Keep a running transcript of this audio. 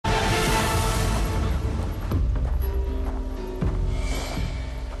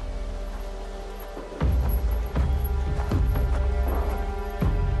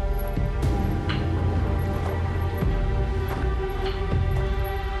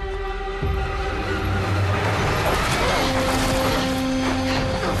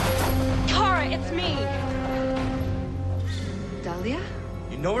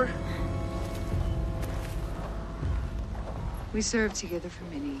We served together for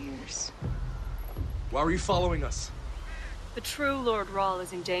many years. Why were you following us? The true Lord Rahl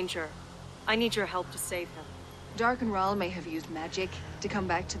is in danger. I need your help to save him. Dark and Rahl may have used magic to come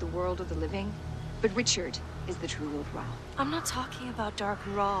back to the world of the living, but Richard is the true Lord Rahl. I'm not talking about Dark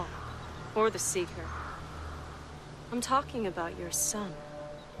and Rahl, or the Seeker. I'm talking about your son.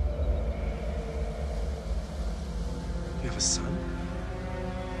 You have a son?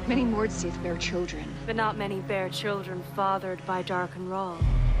 Many Mordsith bear children. But not many bear children fathered by Dark and Rahl.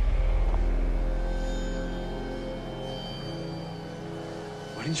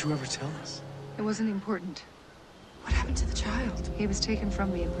 Why didn't you ever tell us? It wasn't important. What happened to the child? He was taken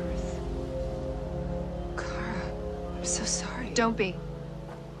from me at birth. Kara, I'm so sorry. Don't be.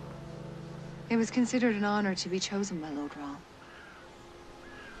 It was considered an honor to be chosen by Lord Rahl.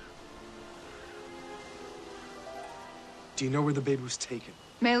 Do you know where the baby was taken?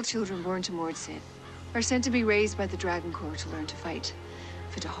 Male children born to Mordsith are sent to be raised by the Dragon Corps to learn to fight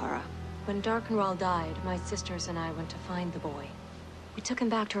for Tahara. When Dark and Rahl died, my sisters and I went to find the boy. We took him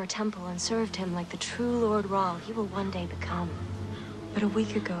back to our temple and served him like the true Lord Rahl he will one day become. But a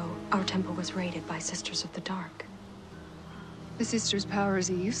week ago, our temple was raided by Sisters of the Dark. The Sisters'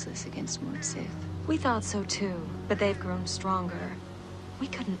 powers are useless against Mordsith. We thought so too, but they've grown stronger. We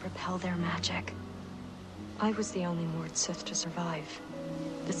couldn't repel their magic. I was the only Mordsith to survive.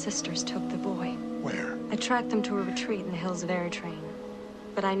 The Sisters took the boy. Where? I tracked them to a retreat in the hills of Eritrean.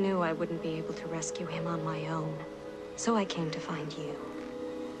 But I knew I wouldn't be able to rescue him on my own. So I came to find you.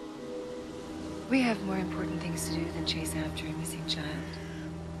 We have more important things to do than chase after a missing child.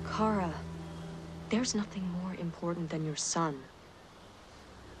 Kara, there's nothing more important than your son.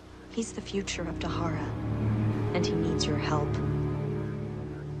 He's the future of Tahara, and he needs your help.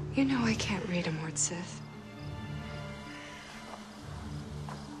 You know I can't read a Mordsith.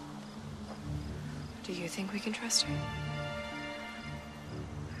 Do you think we can trust her?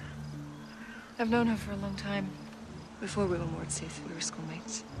 I've known her for a long time. Before we were Mordsith, we were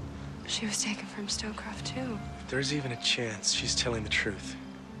schoolmates. She was taken from Stonecroft too. If there's even a chance she's telling the truth,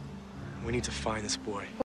 we need to find this boy.